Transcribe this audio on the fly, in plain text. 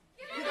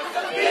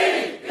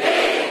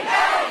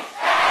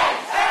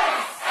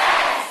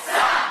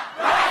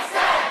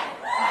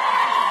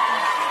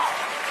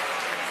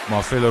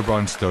My fellow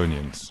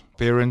Bryanstonians,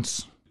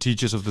 parents,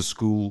 teachers of the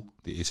school,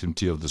 the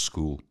SMT of the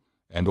school,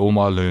 and all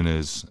my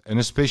learners, and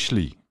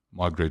especially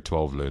my grade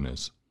 12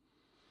 learners.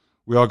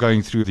 We are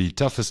going through the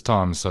toughest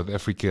times South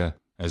Africa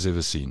has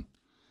ever seen.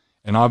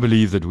 And I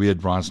believe that we at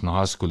Bryanston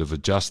High School have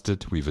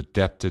adjusted, we've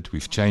adapted,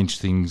 we've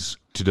changed things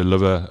to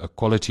deliver a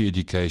quality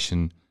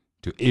education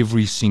to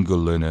every single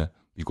learner,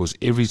 because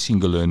every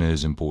single learner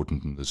is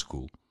important in the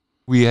school.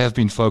 We have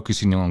been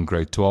focusing on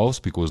grade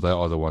 12s because they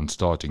are the ones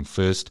starting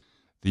first.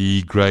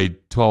 The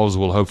grade 12s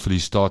will hopefully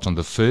start on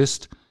the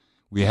 1st.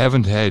 We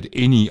haven't had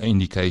any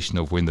indication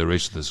of when the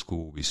rest of the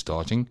school will be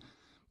starting.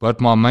 But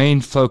my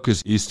main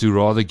focus is to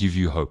rather give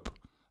you hope.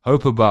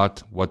 Hope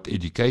about what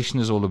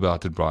education is all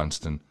about at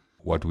Bryanston,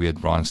 what we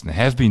at Bryanston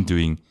have been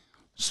doing,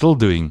 still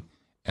doing,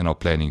 and are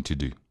planning to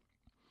do.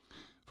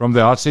 From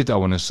the outset, I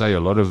want to say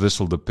a lot of this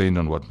will depend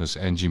on what Ms.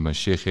 Angie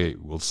Mashege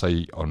will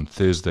say on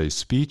Thursday's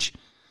speech.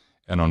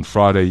 And on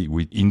Friday,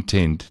 we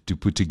intend to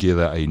put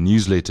together a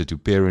newsletter to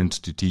parents,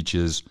 to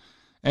teachers,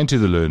 and to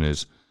the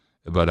learners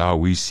about how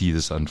we see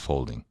this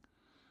unfolding.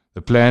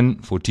 The plan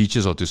for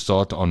teachers are to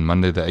start on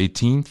Monday the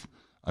 18th.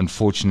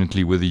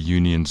 Unfortunately, with the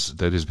unions,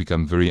 that has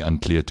become very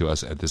unclear to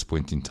us at this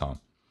point in time.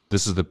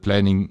 This is the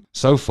planning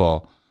so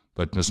far,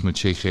 but Ms.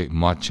 Mashege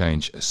might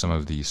change some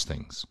of these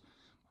things.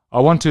 I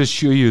want to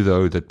assure you,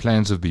 though, that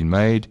plans have been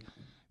made.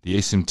 The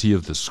SMT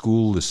of the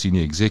school, the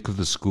senior exec of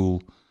the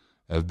school,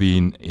 have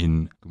been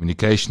in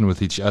communication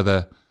with each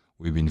other.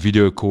 We've been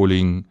video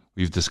calling.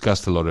 We've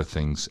discussed a lot of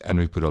things, and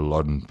we've put a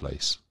lot in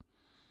place.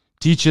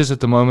 Teachers at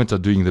the moment are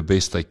doing the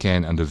best they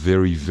can under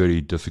very, very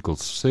difficult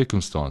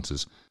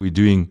circumstances. We're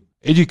doing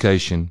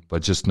education,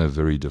 but just in a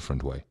very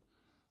different way.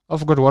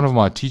 I've got one of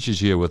my teachers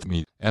here with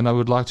me, and I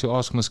would like to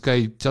ask Ms.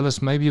 Kay, tell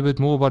us maybe a bit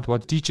more about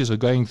what teachers are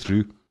going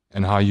through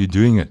and how you're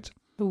doing it.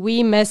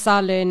 We miss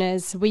our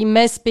learners. We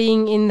miss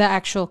being in the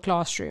actual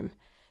classroom.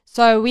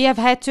 So we have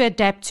had to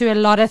adapt to a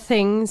lot of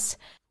things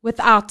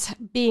without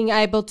being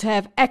able to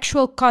have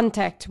actual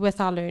contact with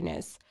our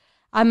learners.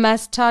 I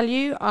must tell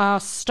you, our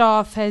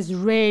staff has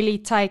really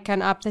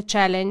taken up the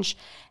challenge,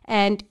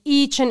 and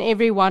each and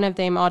every one of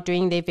them are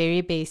doing their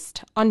very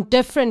best on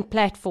different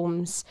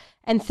platforms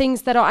and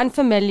things that are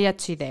unfamiliar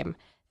to them.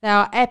 They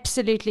are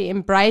absolutely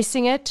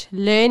embracing it,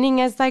 learning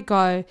as they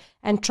go,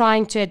 and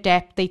trying to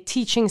adapt their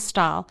teaching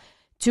style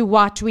to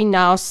what we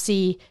now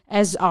see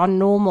as our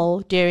normal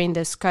during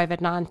this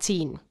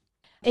COVID-19.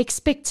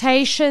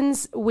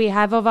 Expectations we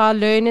have of our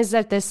learners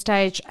at this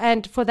stage,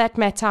 and for that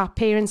matter our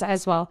parents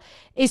as well,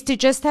 is to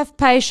just have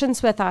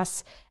patience with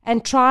us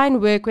and try and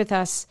work with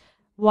us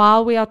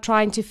while we are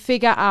trying to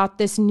figure out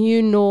this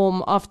new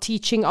norm of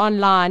teaching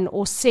online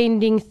or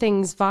sending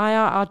things via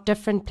our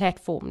different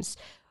platforms.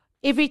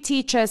 Every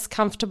teacher is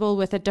comfortable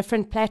with a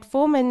different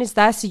platform and is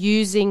thus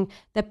using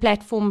the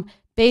platform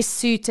best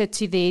suited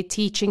to their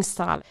teaching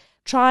style.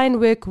 Try and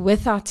work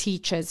with our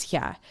teachers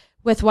here,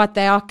 with what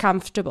they are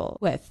comfortable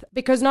with,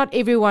 because not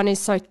everyone is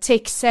so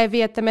tech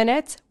savvy at the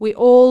minute. We're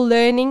all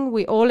learning,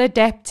 we're all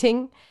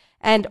adapting,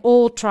 and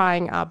all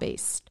trying our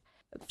best.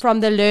 From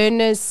the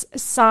learners'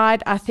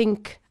 side, I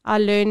think our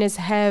learners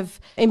have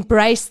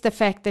embraced the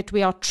fact that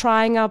we are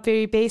trying our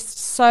very best.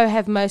 So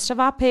have most of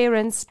our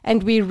parents,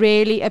 and we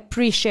really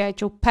appreciate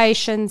your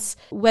patience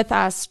with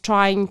us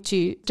trying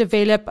to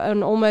develop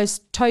an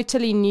almost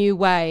totally new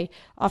way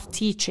of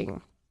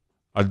teaching.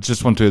 I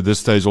just want to at this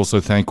stage also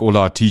thank all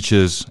our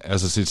teachers.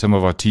 As I said, some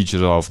of our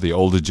teachers are of the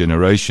older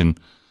generation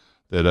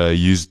that are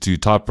used to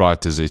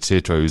typewriters,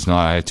 etc., who's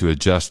now had to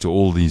adjust to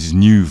all these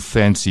new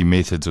fancy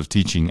methods of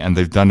teaching, and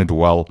they've done it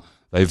well.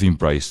 They've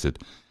embraced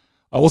it.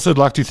 I also would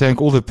like to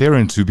thank all the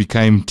parents who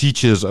became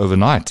teachers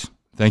overnight.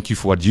 Thank you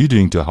for what you're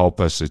doing to help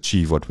us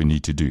achieve what we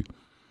need to do.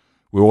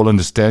 We all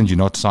understand you're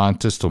not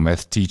scientists or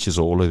math teachers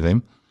or all of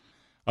them.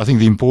 I think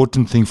the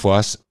important thing for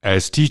us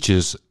as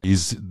teachers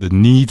is the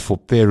need for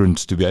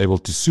parents to be able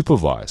to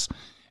supervise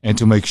and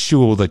to make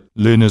sure that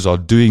learners are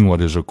doing what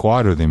is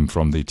required of them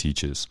from their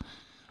teachers.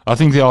 I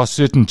think there are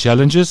certain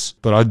challenges,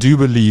 but I do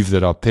believe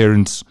that our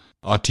parents,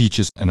 our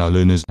teachers, and our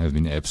learners have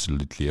been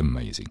absolutely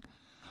amazing.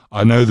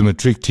 I know the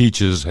matric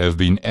teachers have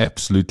been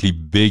absolutely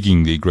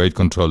begging their grade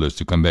controllers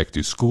to come back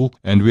to school,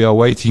 and we are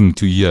waiting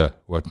to hear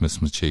what Ms.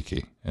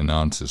 Mashege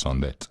announces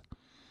on that.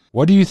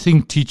 What do you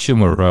think teacher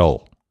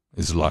morale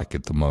is like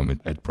at the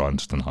moment at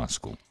Bryanston High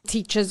School?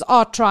 Teachers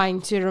are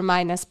trying to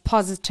remain as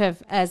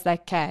positive as they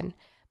can,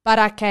 but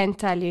I can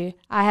tell you,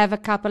 I have a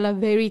couple of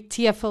very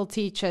tearful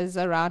teachers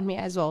around me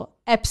as well,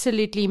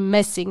 absolutely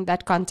missing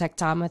that contact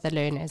time with the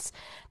learners.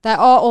 They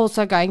are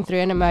also going through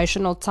an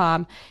emotional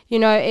time. You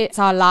know, it's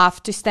our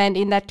life to stand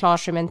in that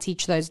classroom and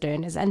teach those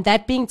learners. And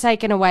that being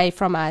taken away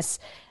from us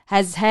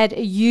has had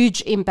a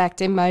huge impact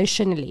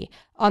emotionally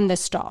on the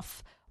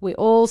staff. We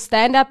all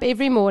stand up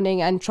every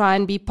morning and try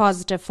and be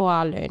positive for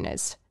our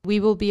learners. We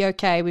will be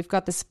okay. We've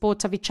got the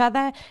support of each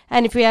other.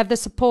 And if we have the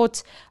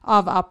support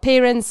of our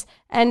parents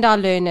and our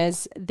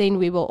learners, then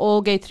we will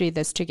all go through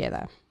this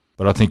together.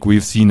 But I think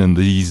we've seen in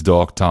these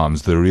dark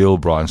times the real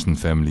Bryanston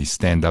family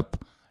stand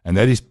up, and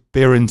that is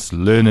parents,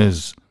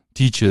 learners,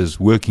 teachers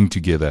working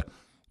together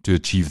to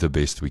achieve the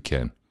best we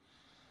can.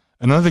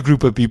 Another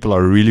group of people I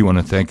really want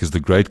to thank is the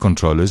grade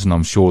controllers, and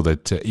I'm sure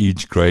that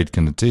each grade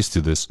can attest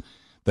to this.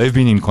 They've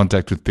been in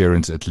contact with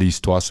parents at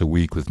least twice a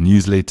week with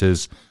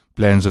newsletters,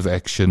 plans of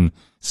action,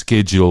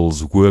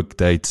 schedules, work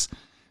dates.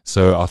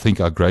 So I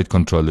think our grade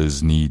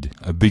controllers need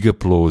a big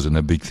applause and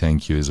a big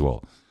thank you as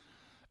well.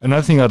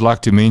 Another thing I'd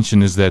like to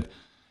mention is that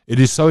it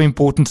is so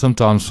important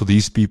sometimes for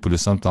these people who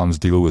sometimes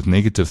deal with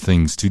negative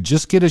things to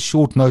just get a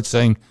short note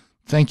saying,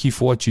 thank you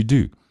for what you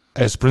do.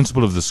 As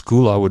principal of the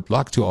school, I would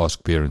like to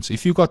ask parents,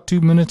 if you've got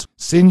 2 minutes,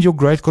 send your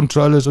grade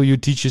controllers or your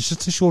teachers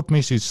just a short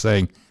message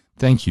saying,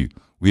 thank you,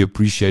 we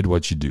appreciate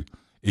what you do.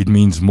 It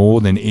means more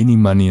than any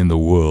money in the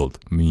world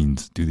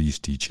means to these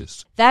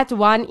teachers. That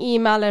one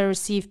email I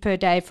receive per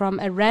day from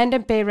a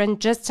random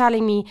parent just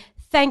telling me,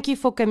 thank you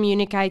for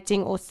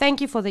communicating or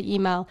thank you for the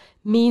email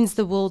means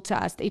the world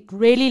to us. It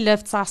really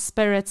lifts our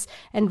spirits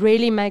and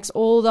really makes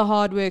all the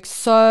hard work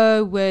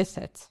so worth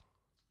it.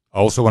 I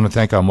also want to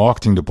thank our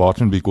marketing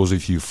department, because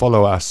if you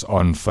follow us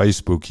on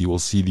Facebook, you will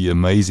see the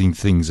amazing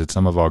things that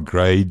some of our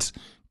grades,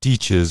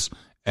 teachers,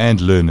 and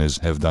learners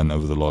have done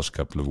over the last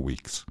couple of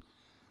weeks.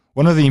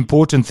 One of the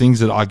important things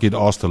that I get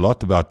asked a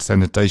lot about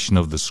sanitation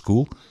of the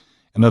school,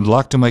 and I'd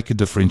like to make a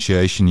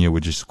differentiation here,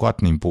 which is quite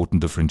an important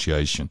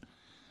differentiation.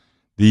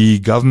 The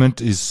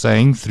government is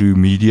saying through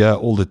media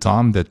all the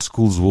time that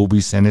schools will be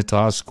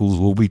sanitized, schools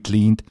will be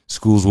cleaned,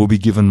 schools will be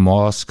given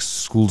masks,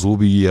 schools will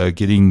be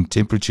getting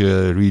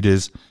temperature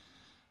readers.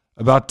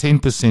 About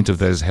 10% of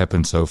that has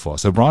happened so far.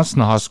 So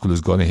Bryanston High School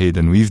has gone ahead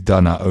and we've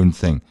done our own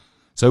thing.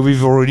 So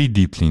we've already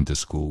deep cleaned the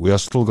school. We are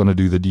still going to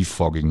do the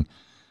defogging.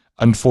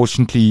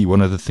 Unfortunately,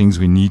 one of the things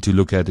we need to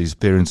look at is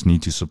parents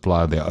need to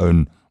supply their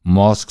own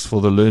masks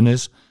for the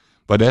learners.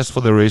 But as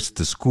for the rest,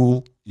 the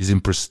school is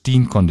in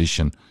pristine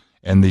condition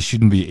and there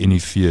shouldn't be any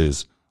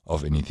fears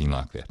of anything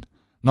like that.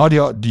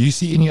 Nadia, do you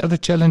see any other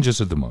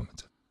challenges at the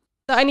moment?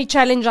 The only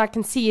challenge I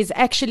can see is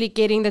actually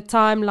getting the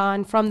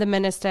timeline from the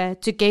minister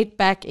to get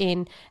back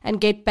in and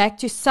get back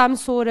to some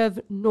sort of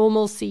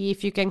normalcy,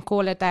 if you can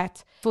call it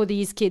that, for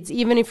these kids.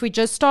 Even if we're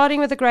just starting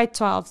with the grade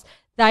 12s,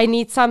 they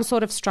need some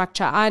sort of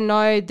structure. I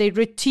know their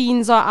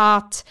routines are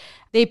out.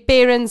 Their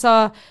parents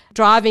are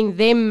driving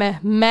them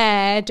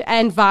mad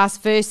and vice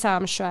versa,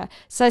 I'm sure.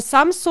 So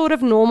some sort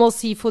of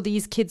normalcy for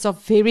these kids are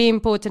very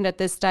important at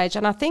this stage.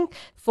 And I think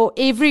for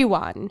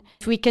everyone,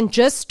 if we can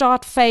just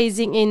start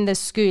phasing in the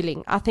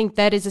schooling, I think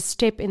that is a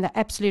step in the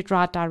absolute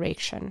right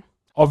direction.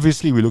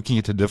 Obviously, we're looking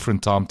at a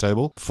different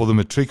timetable. For the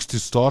matrics to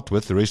start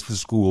with, the rest of the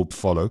school will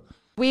follow.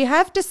 We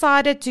have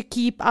decided to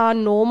keep our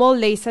normal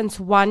lessons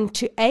 1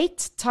 to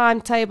 8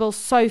 timetable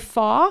so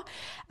far,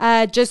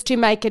 just to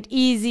make it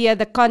easier,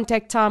 the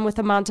contact time with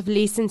the amount of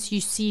lessons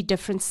you see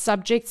different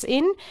subjects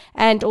in,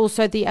 and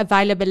also the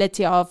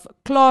availability of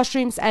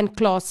classrooms and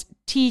class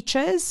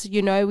teachers.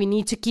 You know, we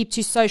need to keep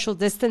to social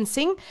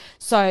distancing,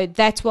 so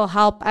that will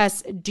help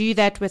us do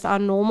that with our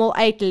normal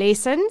 8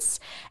 lessons.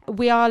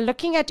 We are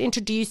looking at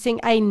introducing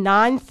a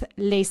 9th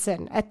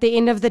lesson at the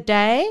end of the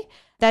day.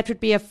 That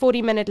would be a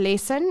 40-minute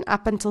lesson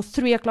up until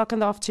 3 o'clock in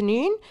the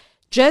afternoon,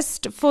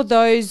 just for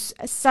those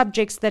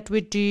subjects that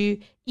would do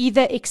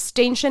either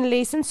extension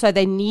lessons, so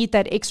they need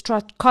that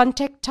extra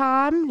contact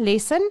time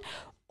lesson,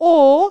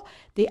 or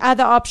the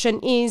other option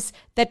is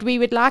that we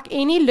would like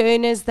any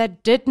learners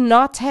that did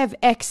not have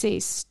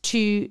access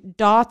to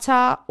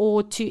data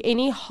or to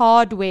any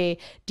hardware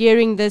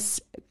during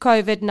this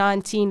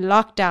COVID-19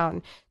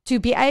 lockdown to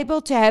be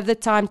able to have the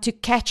time to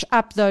catch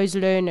up those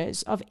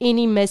learners of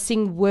any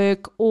missing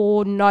work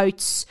or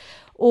notes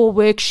or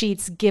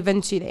worksheets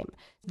given to them.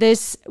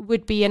 This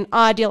would be an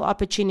ideal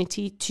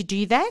opportunity to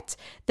do that.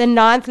 The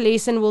 9th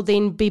lesson will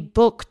then be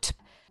booked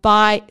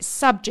by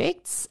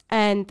subjects,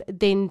 and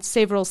then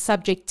several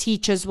subject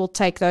teachers will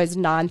take those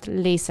 9th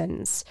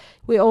lessons.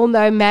 We all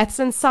know maths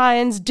and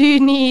science do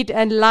need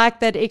and like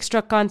that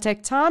extra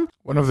contact time.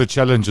 One of the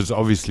challenges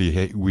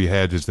obviously we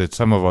had is that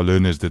some of our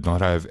learners did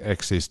not have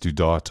access to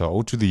data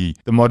or to the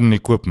modern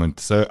equipment.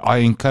 So I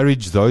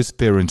encourage those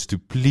parents to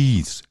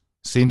please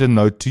send a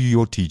note to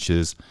your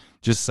teachers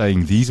just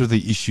saying these are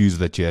the issues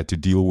that you had to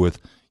deal with.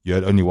 You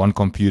had only one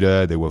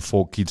computer, there were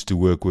 4 kids to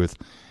work with.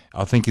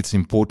 I think it's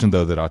important,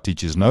 though, that our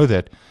teachers know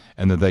that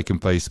and that they can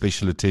pay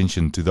special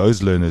attention to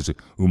those learners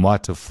who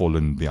might have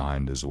fallen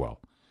behind as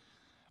well.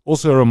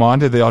 Also a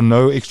reminder, there are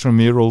no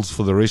extramurals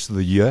for the rest of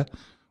the year,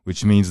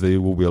 which means there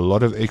will be a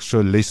lot of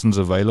extra lessons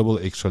available,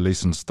 extra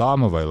lessons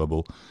time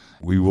available.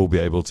 We will be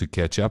able to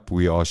catch up.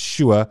 We are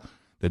sure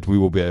that we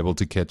will be able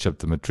to catch up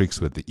the matrics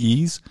with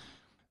ease.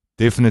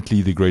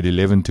 Definitely the grade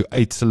 11 to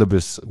 8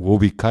 syllabus will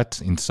be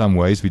cut in some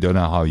ways. We don't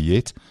know how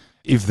yet.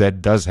 If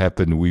that does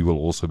happen, we will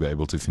also be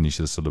able to finish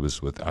the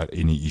syllabus without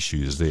any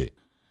issues there.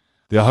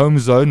 The home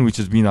zone, which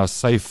has been our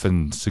safe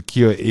and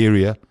secure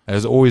area,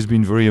 has always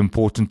been very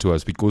important to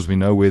us because we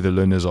know where the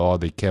learners are,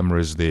 their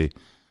cameras there.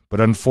 But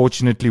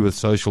unfortunately, with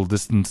social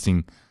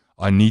distancing,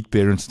 I need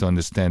parents to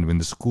understand when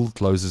the school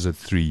closes at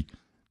 3,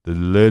 the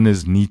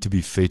learners need to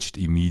be fetched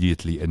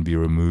immediately and be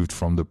removed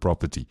from the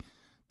property.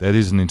 That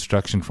is an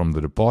instruction from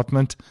the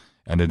department,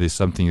 and it is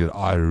something that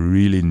I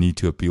really need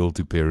to appeal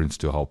to parents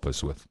to help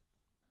us with.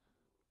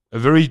 A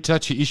very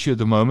touchy issue at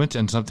the moment,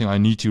 and something I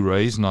need to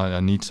raise, and I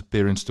need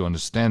parents to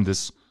understand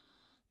this,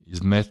 is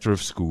the matter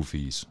of school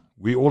fees.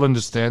 We all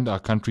understand our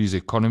country's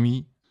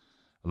economy.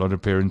 A lot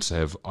of parents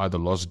have either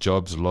lost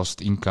jobs,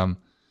 lost income.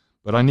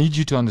 But I need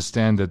you to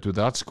understand that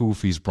without school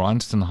fees,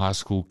 Bryanston High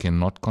School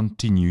cannot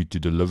continue to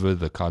deliver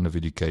the kind of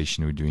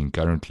education we're doing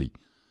currently.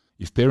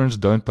 If parents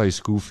don't pay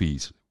school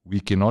fees,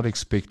 we cannot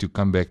expect to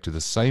come back to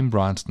the same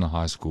Bryanston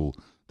High School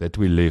that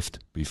we left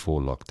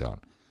before lockdown.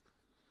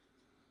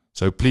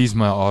 So please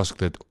may I ask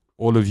that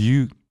all of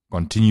you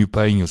continue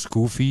paying your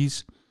school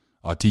fees.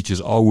 Our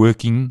teachers are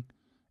working.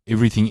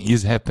 Everything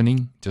is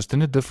happening, just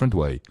in a different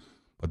way.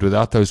 But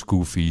without those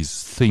school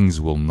fees, things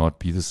will not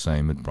be the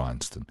same at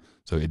Bryanston.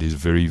 So it is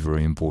very,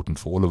 very important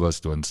for all of us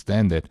to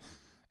understand that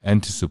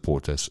and to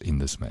support us in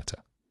this matter.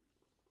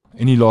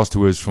 Any last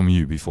words from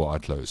you before I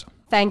close?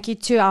 Thank you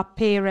to our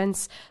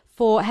parents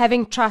for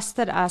having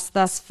trusted us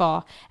thus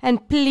far.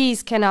 And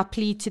please can I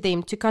plead to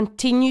them to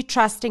continue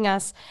trusting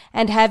us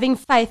and having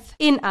faith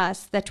in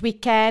us that we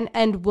can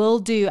and will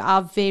do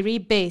our very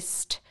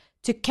best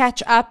to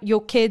catch up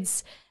your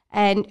kids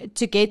and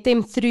to get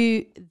them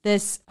through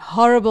this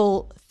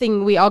horrible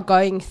thing we are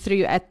going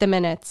through at the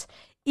minute.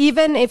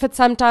 Even if it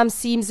sometimes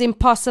seems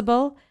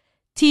impossible,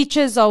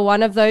 teachers are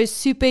one of those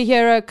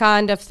superhero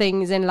kind of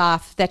things in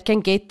life that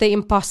can get the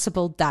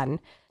impossible done.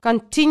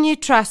 Continue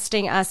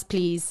trusting us,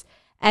 please,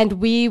 and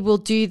we will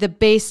do the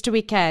best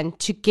we can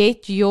to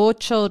get your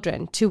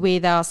children to where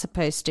they are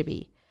supposed to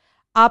be.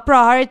 Our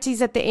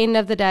priorities at the end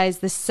of the day is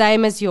the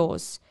same as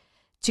yours.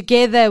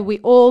 Together, we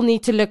all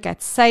need to look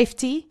at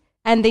safety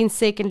and then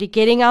secondly,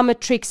 getting our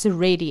matrics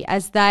ready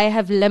as they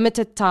have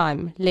limited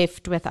time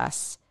left with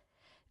us.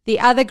 The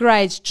other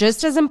grades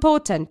just as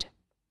important,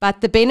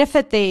 but the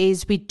benefit there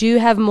is we do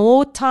have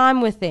more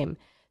time with them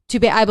to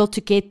be able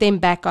to get them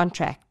back on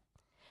track.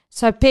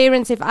 So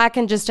parents, if I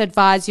can just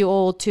advise you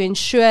all to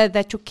ensure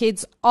that your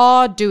kids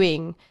are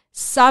doing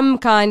some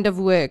kind of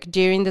work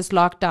during this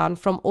lockdown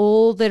from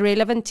all the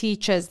relevant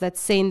teachers that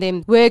send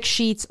them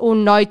worksheets or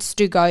notes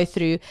to go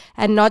through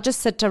and not just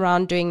sit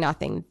around doing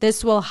nothing.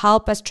 This will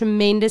help us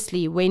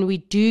tremendously when we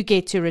do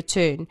get to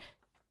return.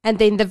 And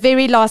then the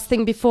very last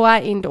thing before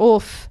I end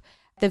off,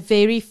 the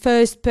very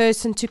first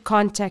person to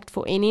contact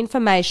for any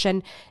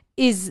information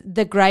is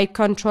the grade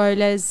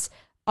controllers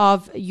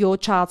of your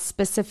child's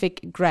specific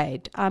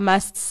grade. I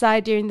must say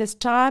during this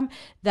time,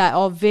 they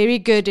are very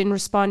good in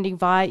responding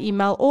via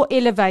email or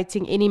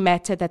elevating any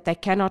matter that they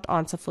cannot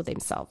answer for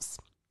themselves.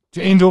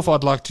 To end off,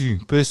 I'd like to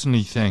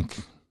personally thank,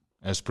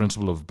 as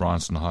principal of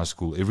Bryanston High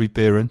School, every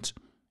parent,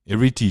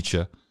 every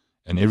teacher,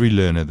 and every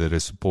learner that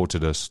has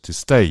supported us to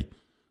stay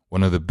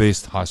one of the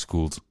best high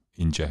schools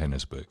in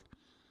Johannesburg.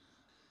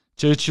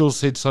 Churchill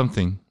said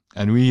something,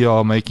 and we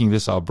are making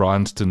this our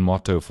Bryanston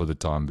motto for the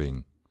time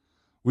being.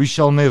 We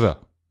shall never,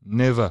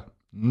 never,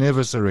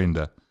 never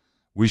surrender.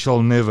 We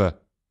shall never,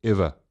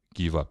 ever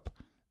give up.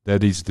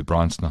 That is the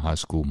Bryanston High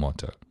School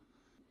motto.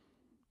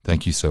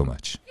 Thank you so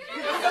much.